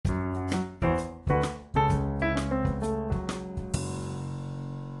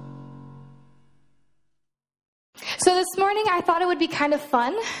morning, I thought it would be kind of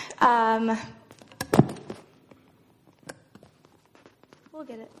fun. We'll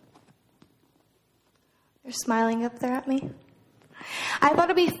get it. They're smiling up there at me. I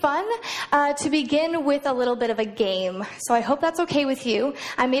thought it'd be fun to begin with a little bit of a game. So I hope that's okay with you.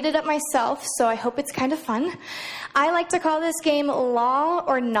 I made it up myself, so I hope it's kind of fun. I like to call this game Law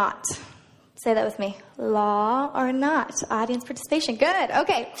or Not. Say that with me. Law or Not. Audience participation. Good.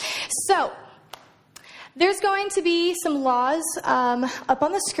 Okay. So there's going to be some laws up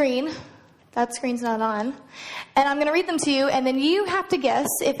on the screen. That screen's not on. And I'm going to read them to you, and then you have to guess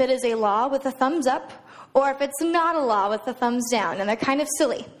if it is a law with a thumbs up or if it's not a law with the thumbs down, and they're kind of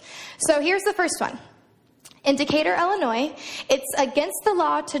silly. So here's the first one. In Decatur, Illinois, it's against the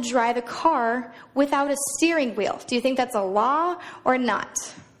law to drive a car without a steering wheel. Do you think that's a law or not?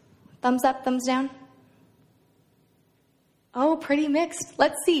 Thumbs up, thumbs down? Oh, pretty mixed.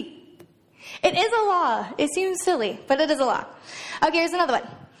 Let's see. It is a law. It seems silly, but it is a law. Okay, here's another one.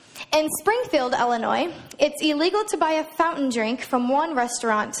 In Springfield, Illinois, it's illegal to buy a fountain drink from one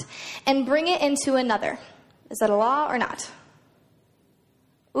restaurant and bring it into another. Is that a law or not?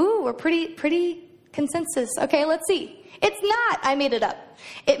 Ooh, we're pretty consensus. Okay, let's see. It's not. I made it up.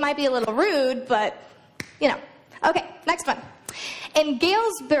 It might be a little rude, but, you know. Okay, next one. In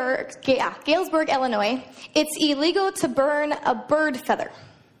Galesburg, Illinois, it's illegal to burn a bird feather.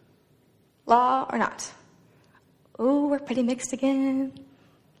 Law or not? Ooh, we're pretty mixed again.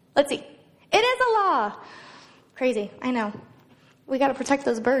 Let's see. It is a law. Crazy, I know. We got to protect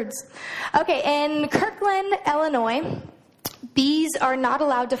those birds. Okay, in Kirkland, Illinois, bees are not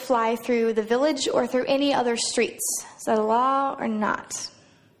allowed to fly through the village or through any other streets. Is that a law or not?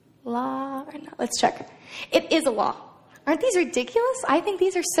 Law or not? Let's check. It is a law. Aren't these ridiculous? I think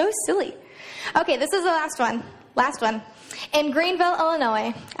these are so silly. Okay, this is the last one. Last one. In Greenville,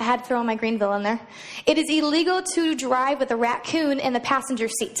 Illinois, I had to throw my Greenville in there. It is illegal to drive with a raccoon in the passenger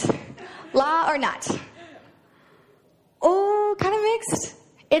seat. Law or not? Oh, kind of mixed.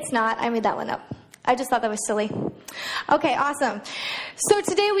 It's not. I made that one up. I just thought that was silly. Okay, awesome. So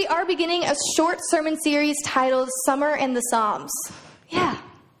today we are beginning a short sermon series titled Summer in the Psalms. Yeah,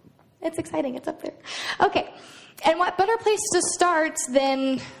 it's exciting. It's up there. Okay. And what better place to start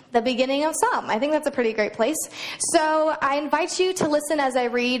than the beginning of Psalm? I think that's a pretty great place. So I invite you to listen as I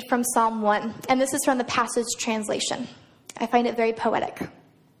read from Psalm 1. And this is from the Passage translation. I find it very poetic.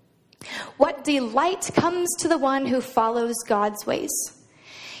 What delight comes to the one who follows God's ways.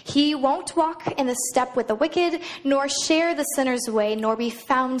 He won't walk in the step with the wicked, nor share the sinner's way, nor be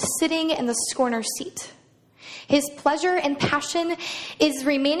found sitting in the scorner's seat. His pleasure and passion is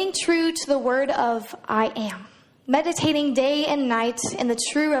remaining true to the word of I am, meditating day and night in the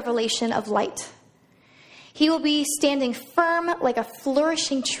true revelation of light. He will be standing firm like a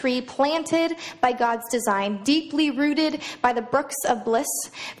flourishing tree planted by God's design, deeply rooted by the brooks of bliss,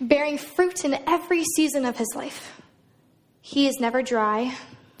 bearing fruit in every season of his life. He is never dry,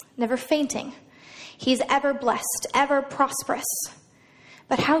 never fainting. He is ever blessed, ever prosperous.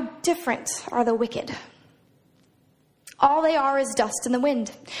 But how different are the wicked? All they are is dust in the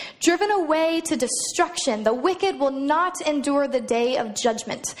wind, driven away to destruction. The wicked will not endure the day of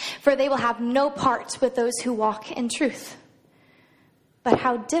judgment, for they will have no part with those who walk in truth. But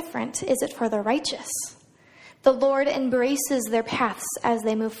how different is it for the righteous? The Lord embraces their paths as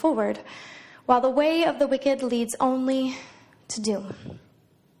they move forward, while the way of the wicked leads only to doom.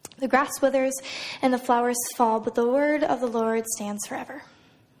 The grass withers and the flowers fall, but the word of the Lord stands forever.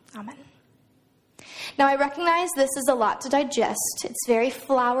 Amen. Now, I recognize this is a lot to digest. It's very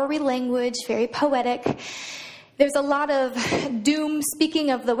flowery language, very poetic. There's a lot of doom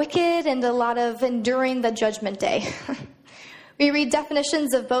speaking of the wicked and a lot of enduring the judgment day. We read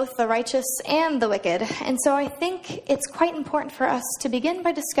definitions of both the righteous and the wicked. And so I think it's quite important for us to begin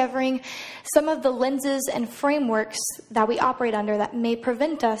by discovering some of the lenses and frameworks that we operate under that may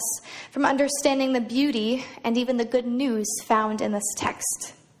prevent us from understanding the beauty and even the good news found in this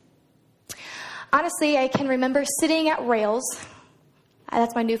text. Honestly, I can remember sitting at Rails.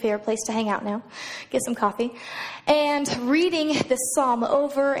 That's my new favorite place to hang out now. Get some coffee. And reading this psalm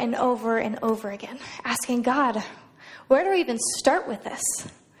over and over and over again. Asking God, where do we even start with this?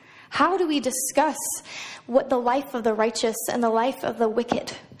 How do we discuss what the life of the righteous and the life of the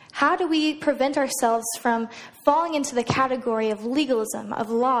wicked? How do we prevent ourselves from falling into the category of legalism, of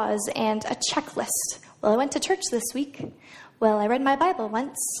laws, and a checklist? Well, I went to church this week. Well, I read my Bible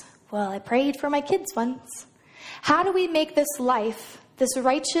once. Well, I prayed for my kids once. How do we make this life, this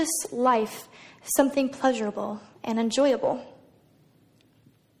righteous life, something pleasurable and enjoyable?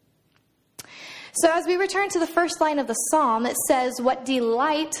 So as we return to the first line of the psalm, it says, what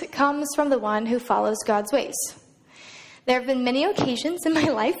delight comes from the one who follows God's ways. There have been many occasions in my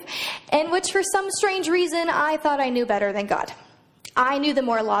life in which, for some strange reason, I thought I knew better than God. I knew the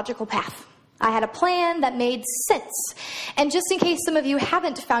more logical path. I had a plan that made sense. And just in case some of you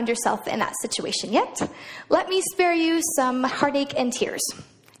haven't found yourself in that situation yet, let me spare you some heartache and tears.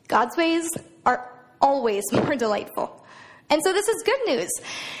 God's ways are always more delightful. And so this is good news.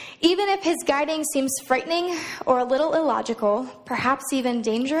 Even if his guiding seems frightening or a little illogical, perhaps even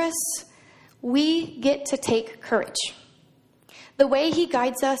dangerous, we get to take courage. The way he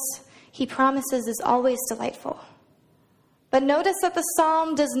guides us, he promises, is always delightful. But notice that the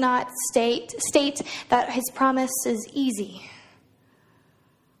psalm does not state that his promise is easy.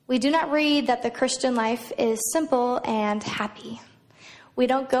 We do not read that the Christian life is simple and happy. We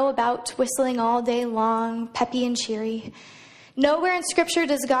don't go about whistling all day long, peppy and cheery. Nowhere in Scripture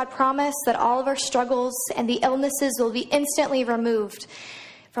does God promise that all of our struggles and the illnesses will be instantly removed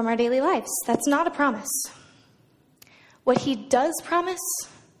from our daily lives. That's not a promise. What he does promise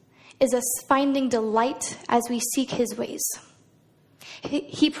is us finding delight as we seek his ways.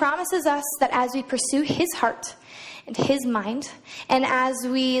 He promises us that as we pursue his heart and his mind, and as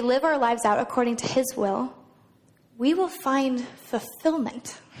we live our lives out according to his will, we will find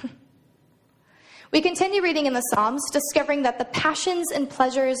fulfillment. We continue reading in the Psalms, discovering that the passions and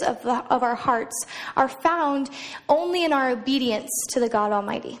pleasures of our hearts are found only in our obedience to the God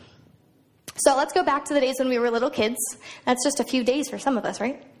Almighty. So let's go back to the days when we were little kids. That's just a few days for some of us,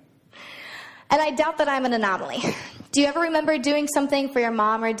 right? And I doubt that I'm an anomaly. Do you ever remember doing something for your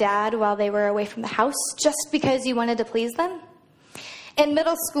mom or dad while they were away from the house just because you wanted to please them? In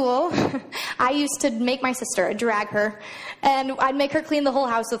middle school, I used to make my sister, drag her, and I'd make her clean the whole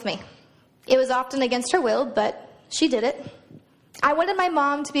house with me. It was often against her will, but she did it. I wanted my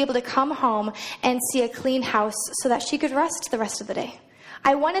mom to be able to come home and see a clean house so that she could rest the rest of the day.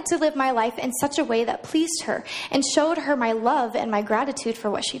 I wanted to live my life in such a way that pleased her and showed her my love and my gratitude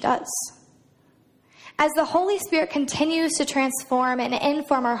for what she does. As the Holy Spirit continues to transform and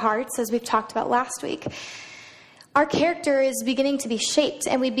inform our hearts, as we've talked about last week, our character is beginning to be shaped,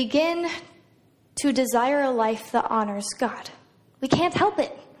 and we begin to desire a life that honors God. We can't help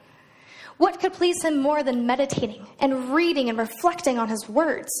it. What could please him more than meditating and reading and reflecting on his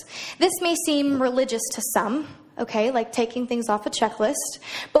words? This may seem religious to some, okay, like taking things off a checklist,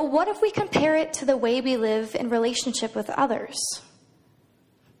 but what if we compare it to the way we live in relationship with others?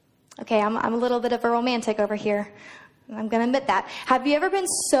 Okay, I'm a little bit of a romantic over here. I'm going to admit that. Have you ever been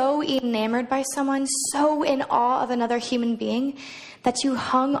so enamored by someone, so in awe of another human being, that you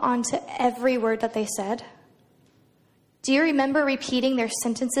hung on to every word that they said? Do you remember repeating their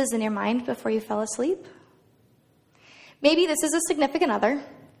sentences in your mind before you fell asleep? Maybe this is a significant other,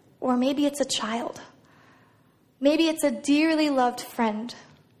 or maybe it's a child. Maybe it's a dearly loved friend.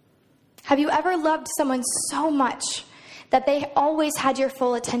 Have you ever loved someone so much that they always had your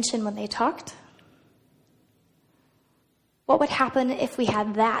full attention when they talked? What would happen if we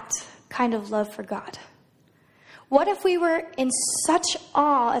had that kind of love for God? What if we were in such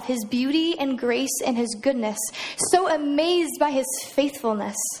awe of his beauty and grace and his goodness, so amazed by his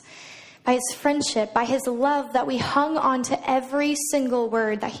faithfulness, by his friendship, by his love, that we hung on to every single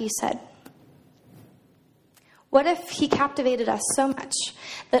word that he said? What if he captivated us so much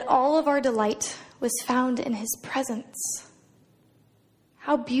that all of our delight was found in his presence?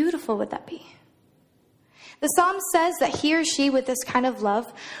 How beautiful would that be? The psalm says that he or she with this kind of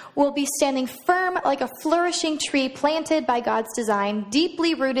love will be standing firm like a flourishing tree planted by God's design,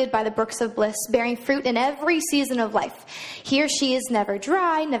 deeply rooted by the brooks of bliss, bearing fruit in every season of life. He or she is never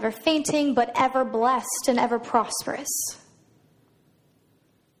dry, never fainting, but ever blessed and ever prosperous.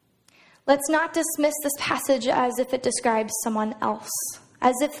 Let's not dismiss this passage as if it describes someone else,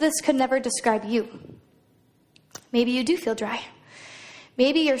 as if this could never describe you. Maybe you do feel dry.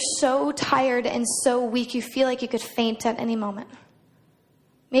 Maybe you're so tired and so weak you feel like you could faint at any moment.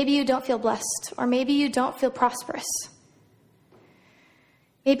 Maybe you don't feel blessed, or maybe you don't feel prosperous.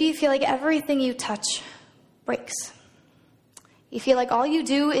 Maybe you feel like everything you touch breaks. You feel like all you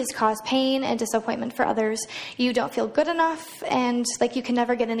do is cause pain and disappointment for others. You don't feel good enough, and like you can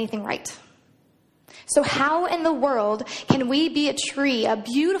never get anything right. So how in the world can we be a tree, a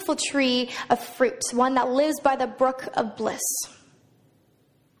beautiful tree of fruit, one that lives by the brook of bliss?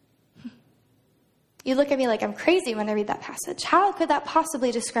 You look at me like I'm crazy when I read that passage. How could that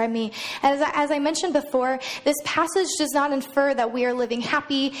possibly describe me? As I mentioned before, this passage does not infer that we are living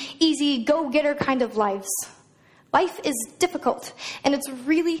happy, easy, go-getter kind of lives. Life is difficult, and it's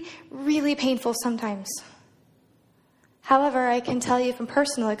really, really painful sometimes. However, I can tell you from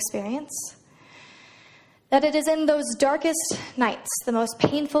personal experience that it is in those darkest nights, the most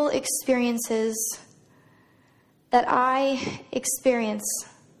painful experiences, that I experience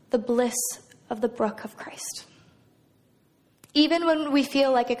the bliss of the brook of Christ. Even when we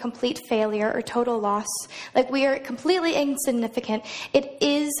feel like a complete failure or total loss, like we are completely insignificant, it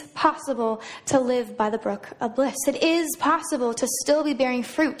is possible to live by the brook of bliss. It is possible to still be bearing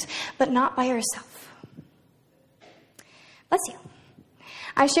fruit, but not by yourself. Bless you.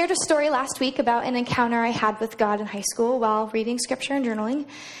 I shared a story last week about an encounter I had with God in high school while reading scripture and journaling.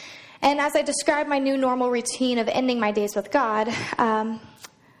 And as I described my new normal routine of ending my days with God, that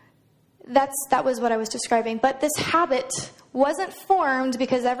was what I was describing. But this habit wasn't formed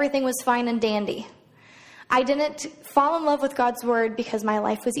because everything was fine and dandy. I didn't fall in love with God's word because my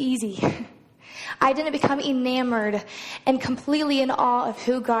life was easy. I didn't become enamored and completely in awe of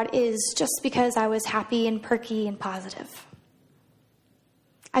who God is just because I was happy and perky and positive.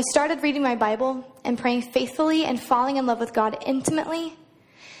 I started reading my Bible and praying faithfully and falling in love with God intimately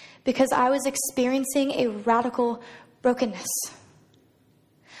because I was experiencing a radical brokenness.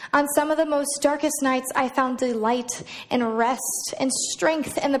 On some of the most darkest nights, I found delight and rest and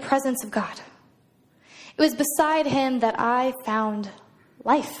strength in the presence of God. It was beside him that I found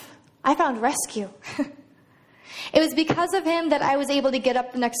life. I found rescue. It was because of him that I was able to get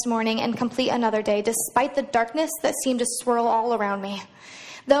up the next morning and complete another day, despite the darkness that seemed to swirl all around me.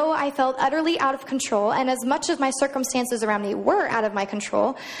 Though I felt utterly out of control, and as much as my circumstances around me were out of my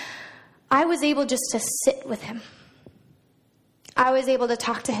control, I was able just to sit with him. I was able to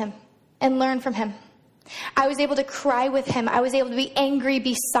talk to him and learn from him. I was able to cry with him. I was able to be angry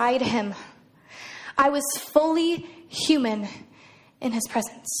beside him. I was fully human in his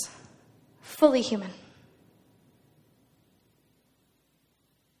presence. Fully human.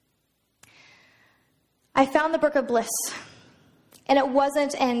 I found the brook of bliss. And it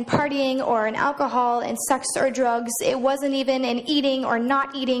wasn't in partying or in alcohol and sex or drugs. It wasn't even in eating or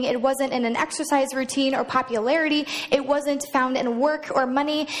not eating. It wasn't in an exercise routine or popularity. It wasn't found in work or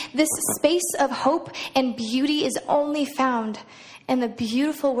money. This space of hope and beauty is only found in the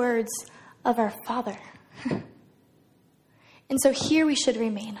beautiful words of our Father. And so here we should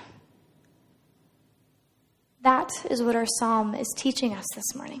remain. That is what our psalm is teaching us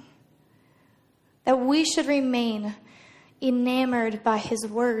this morning. That we should remain enamored by his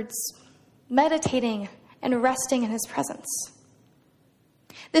words, meditating and resting in his presence.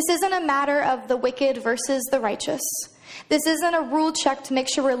 This isn't a matter of the wicked versus the righteous. This isn't a rule check to make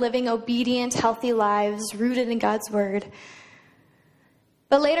sure we're living obedient, healthy lives rooted in God's word.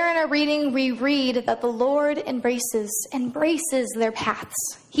 But later in our reading, we read that the Lord embraces their paths.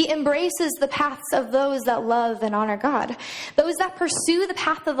 He embraces the paths of those that love and honor God. Those that pursue the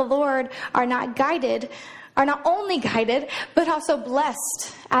path of the Lord are not only guided, but also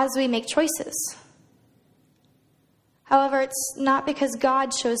blessed as we make choices. However, it's not because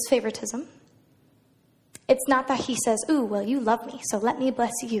God shows favoritism. It's not that he says, "Ooh, well, you love me, so let me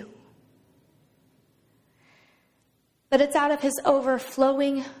bless you." But it's out of his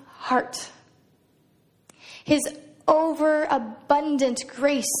overflowing heart. His overabundant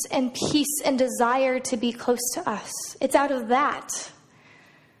grace and peace and desire to be close to us. It's out of that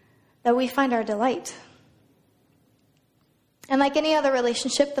we find our delight. And like any other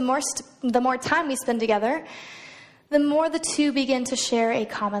relationship, the more time we spend together, the more the two begin to share a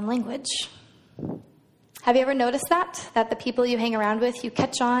common language. Have you ever noticed that the people you hang around with, you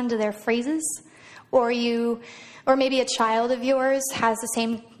catch on to their phrases? Or maybe a child of yours has the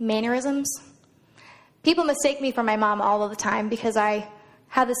same mannerisms? People mistake me for my mom all of the time because I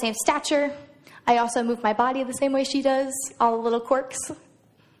have the same stature. I also move my body the same way she does, all the little quirks.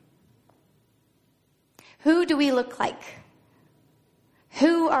 Who do we look like?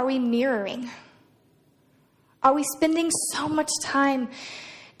 Who are we mirroring? Are we spending so much time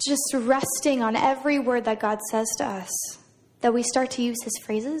just resting on every word that God says to us that we start to use his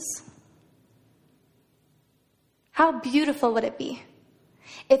phrases? How beautiful would it be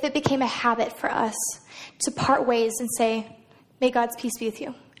if it became a habit for us to part ways and say, "May God's peace be with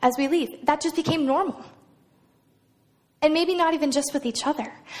you," as we leave? That just became normal. And maybe not even just with each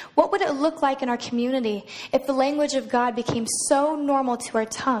other. What would it look like in our community if the language of God became so normal to our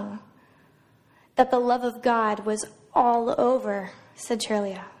tongue that the love of God was all over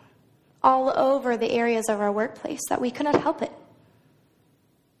Centralia, all over the areas of our workplace, that we could not help it?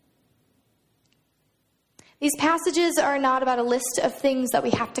 These passages are not about a list of things that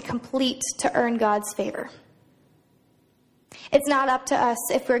we have to complete to earn God's favor. It's not up to us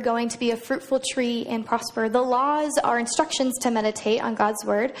if we're going to be a fruitful tree and prosper. The laws are instructions to meditate on God's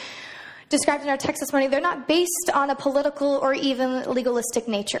word. Described in our text this morning, they're not based on a political or even legalistic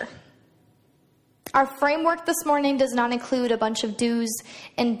nature. Our framework this morning does not include a bunch of do's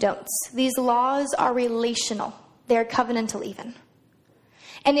and don'ts. These laws are relational. They are covenantal even.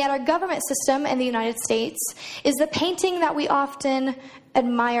 And yet our government system in the United States is the painting that we often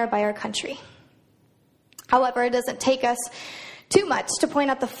admire by our country. However, it doesn't take us too much to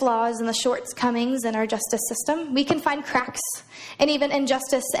point out the flaws and the shortcomings in our justice system. We can find cracks and even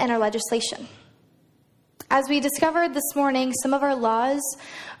injustice in our legislation. As we discovered this morning, some of our laws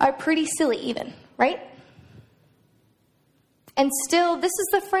are pretty silly even, right? And still, this is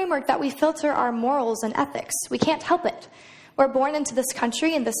the framework that we filter our morals and ethics. We can't help it. We're born into this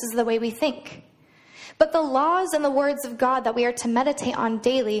country, and this is the way we think. But the laws and the words of God that we are to meditate on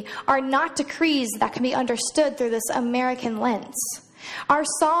daily are not decrees that can be understood through this American lens. Our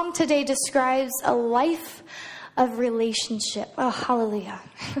psalm today describes a life of relationship. Oh, hallelujah.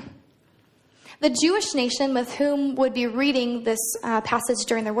 The Jewish nation with whom would be reading this passage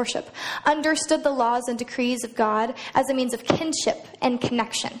during their worship understood the laws and decrees of God as a means of kinship and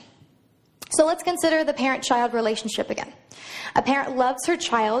connection. So let's consider the parent-child relationship again. A parent loves her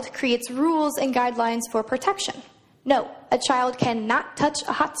child, creates rules and guidelines for protection. No, a child cannot touch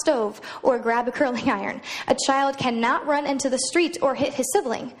a hot stove or grab a curling iron. A child cannot run into the street or hit his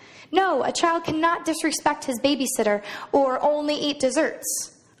sibling. No, a child cannot disrespect his babysitter or only eat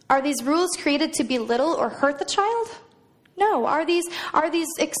desserts. Are these rules created to belittle or hurt the child? No. Are these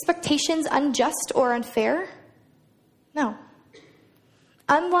expectations unjust or unfair? No.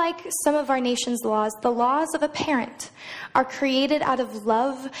 Unlike some of our nation's laws, the laws of a parent are created out of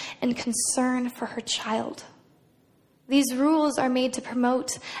love and concern for her child. These rules are made to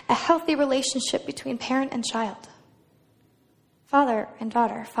promote a healthy relationship between parent and child. Father and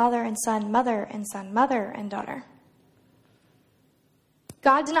daughter, father and son, mother, mother and daughter.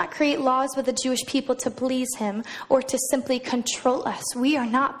 God did not create laws with the Jewish people to please him or to simply control us. We are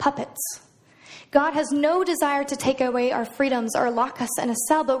not puppets. God has no desire to take away our freedoms or lock us in a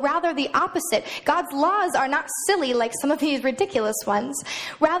cell, but rather the opposite. God's laws are not silly like some of these ridiculous ones.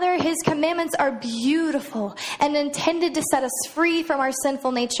 Rather, his commandments are beautiful and intended to set us free from our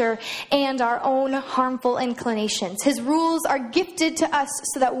sinful nature and our own harmful inclinations. His rules are gifted to us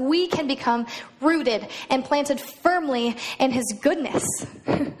so that we can become rooted and planted firmly in his goodness.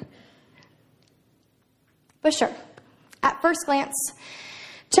 But sure, at first glance,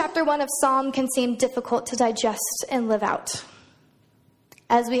 Chapter 1 of Psalm can seem difficult to digest and live out.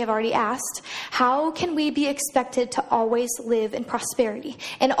 As we have already asked, how can we be expected to always live in prosperity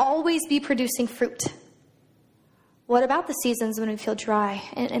and always be producing fruit? What about the seasons when we feel dry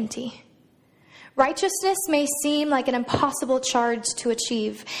and empty? Righteousness may seem like an impossible charge to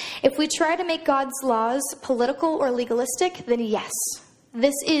achieve. If we try to make God's laws political or legalistic, then yes,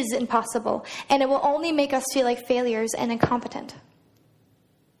 this is impossible, and it will only make us feel like failures and incompetent.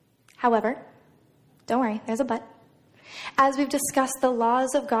 However, don't worry, there's a but. As we've discussed, the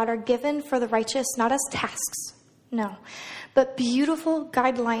laws of God are given for the righteous, not as tasks, no, but beautiful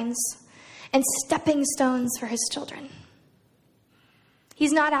guidelines and stepping stones for his children.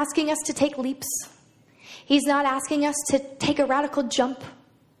 He's not asking us to take leaps. He's not asking us to take a radical jump.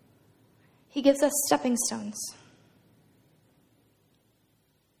 He gives us stepping stones.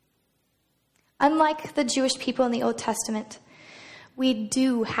 Unlike the Jewish people in the Old Testament, we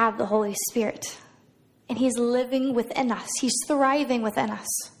do have the Holy Spirit, and he's living within us. He's thriving within us.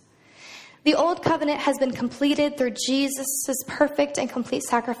 The old covenant has been completed through Jesus' perfect and complete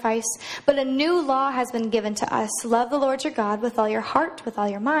sacrifice, but a new law has been given to us. Love the Lord your God with all your heart, with all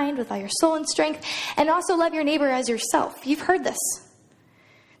your mind, with all your soul and strength, and also love your neighbor as yourself. You've heard this.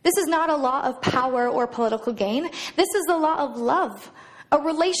 This is not a law of power or political gain. This is the law of love, a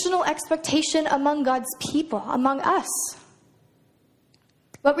relational expectation among God's people, among us.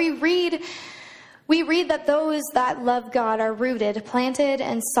 But we read that those that love God are rooted, planted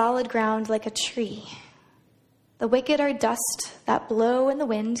in solid ground like a tree. The wicked are dust that blow in the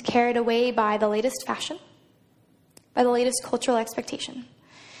wind, carried away by the latest fashion, by the latest cultural expectation.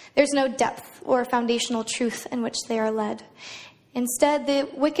 There's no depth or foundational truth in which they are led. Instead, the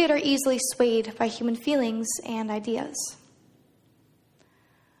wicked are easily swayed by human feelings and ideas.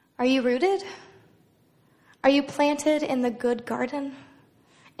 Are you rooted? Are you planted in the good garden?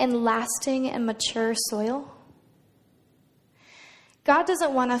 In lasting and mature soil? God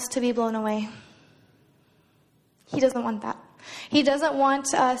doesn't want us to be blown away. He doesn't want that. He doesn't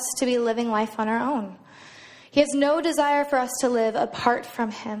want us to be living life on our own. He has no desire for us to live apart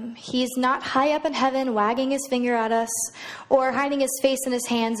from him. He's not high up in heaven wagging his finger at us or hiding his face in his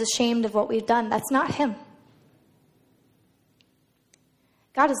hands ashamed of what we've done. That's not him.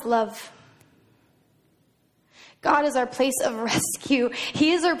 God is love. God is our place of rescue.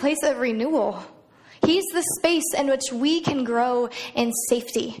 He is our place of renewal. He's the space in which we can grow in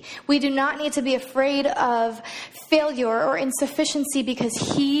safety. We do not need to be afraid of failure or insufficiency because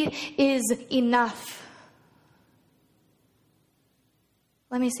He is enough.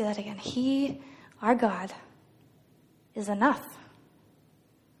 Let me say that again. He, our God, is enough.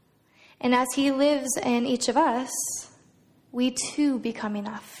 And as He lives in each of us, we too become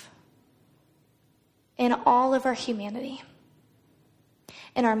enough in all of our humanity,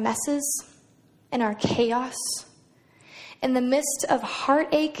 in our messes, in our chaos, in the midst of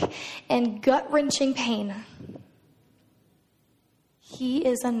heartache and gut-wrenching pain. He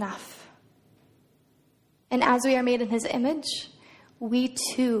is enough. And as we are made in His image, we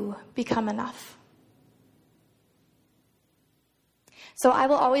too become enough. So I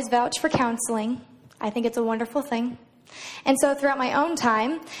will always vouch for counseling. I think it's a wonderful thing. And so throughout my own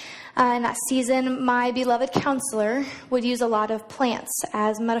time, in that season, my beloved counselor would use a lot of plants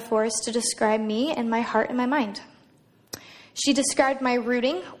as metaphors to describe me and my heart and my mind. She described my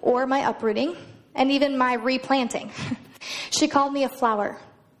rooting or my uprooting and even my replanting. She called me a flower.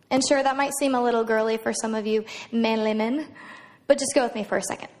 And sure, that might seem a little girly for some of you manly men, but just go with me for a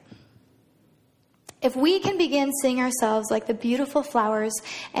second. If we can begin seeing ourselves like the beautiful flowers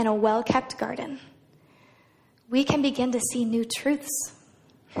in a well-kept garden, we can begin to see new truths.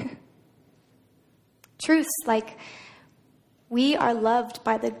 Truths like we are loved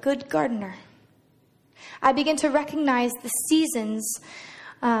by the good gardener. I begin to recognize the seasons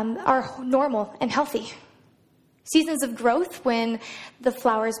are normal and healthy. Seasons of growth when the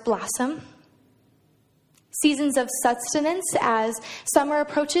flowers blossom. Seasons of sustenance as summer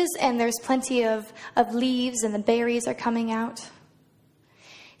approaches and there's plenty of leaves and the berries are coming out.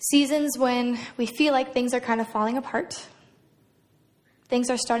 Seasons when we feel like things are kind of falling apart. Things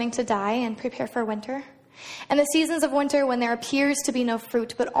are starting to die and prepare for winter. And the seasons of winter when there appears to be no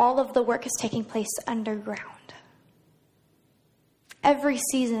fruit, but all of the work is taking place underground. Every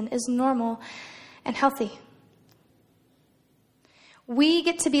season is normal and healthy. We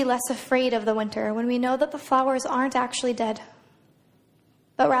get to be less afraid of the winter when we know that the flowers aren't actually dead,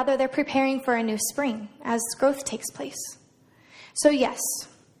 but rather they're preparing for a new spring as growth takes place. So yes,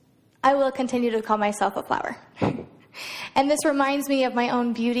 I will continue to call myself a flower. And this reminds me of my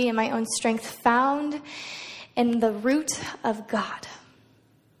own beauty and my own strength found in the root of God.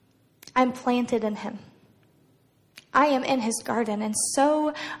 I'm planted in Him. I am in His garden, and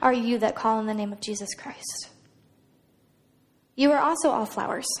so are you that call on the name of Jesus Christ. You are also all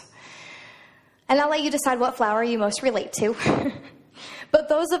flowers. And I'll let you decide what flower you most relate to. But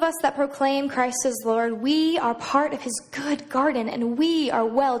those of us that proclaim Christ as Lord, we are part of His good garden, and we are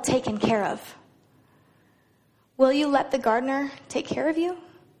well taken care of. Will you let the gardener take care of you?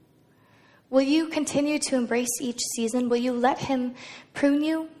 Will you continue to embrace each season? Will you let Him prune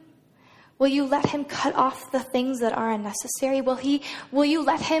you? Will you let Him cut off the things that are unnecessary? Will you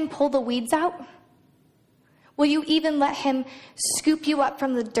let Him pull the weeds out? Will you even let Him scoop you up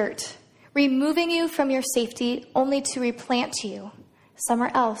from the dirt, removing you from your safety only to replant you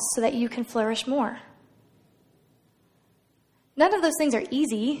somewhere else so that you can flourish more? None of those things are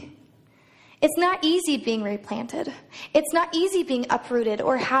easy. It's not easy being replanted. It's not easy being uprooted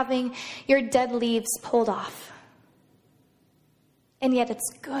or having your dead leaves pulled off. And yet it's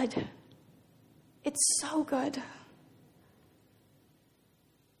good. It's so good.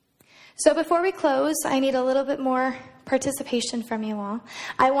 So before we close, I need a little bit more participation from you all.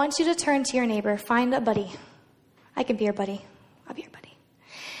 I want you to turn to your neighbor, find a buddy. I can be your buddy. I'll be your buddy.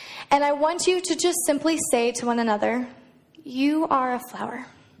 And I want you to just simply say to one another, you are a flower.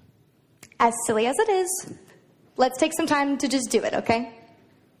 As silly as it is, let's take some time to just do it, okay?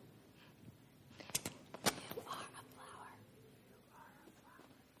 You are a flower.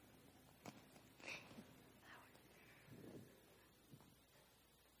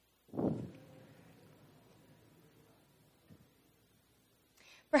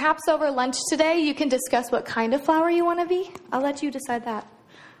 Perhaps over lunch today, you can discuss what kind of flower you want to be. I'll let you decide that.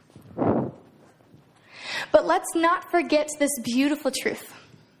 But let's not forget this beautiful truth.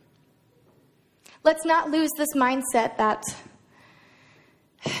 Let's not lose this mindset that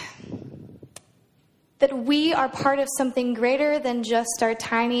we are part of something greater than just our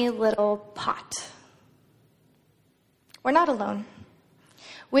tiny little pot. We're not alone.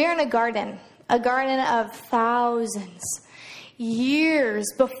 We're in a garden of thousands, years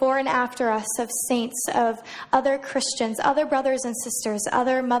before and after us, of saints, of other Christians, other brothers and sisters,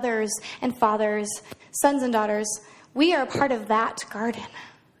 other mothers and fathers, sons and daughters. We are a part of that garden.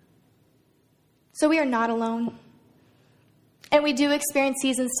 So we are not alone. And we do experience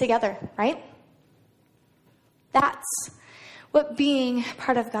seasons together, right? That's what being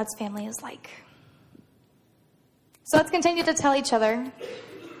part of God's family is like. So let's continue to tell each other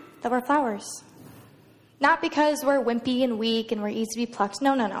that we're flowers. Not because we're wimpy and weak and we're easy to be plucked.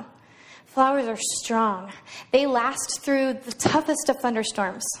 No, no, no. Flowers are strong. They last through the toughest of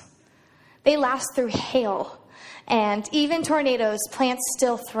thunderstorms. They last through hail. And even tornadoes, plants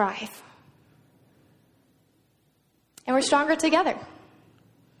still thrive. And we're stronger together.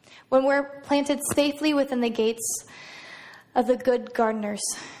 When we're planted safely within the gates of the good gardener's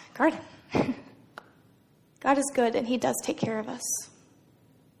garden. God is good, and he does take care of us.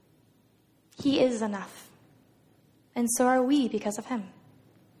 He is enough. And so are we because of him.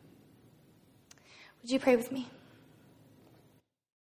 Would you pray with me?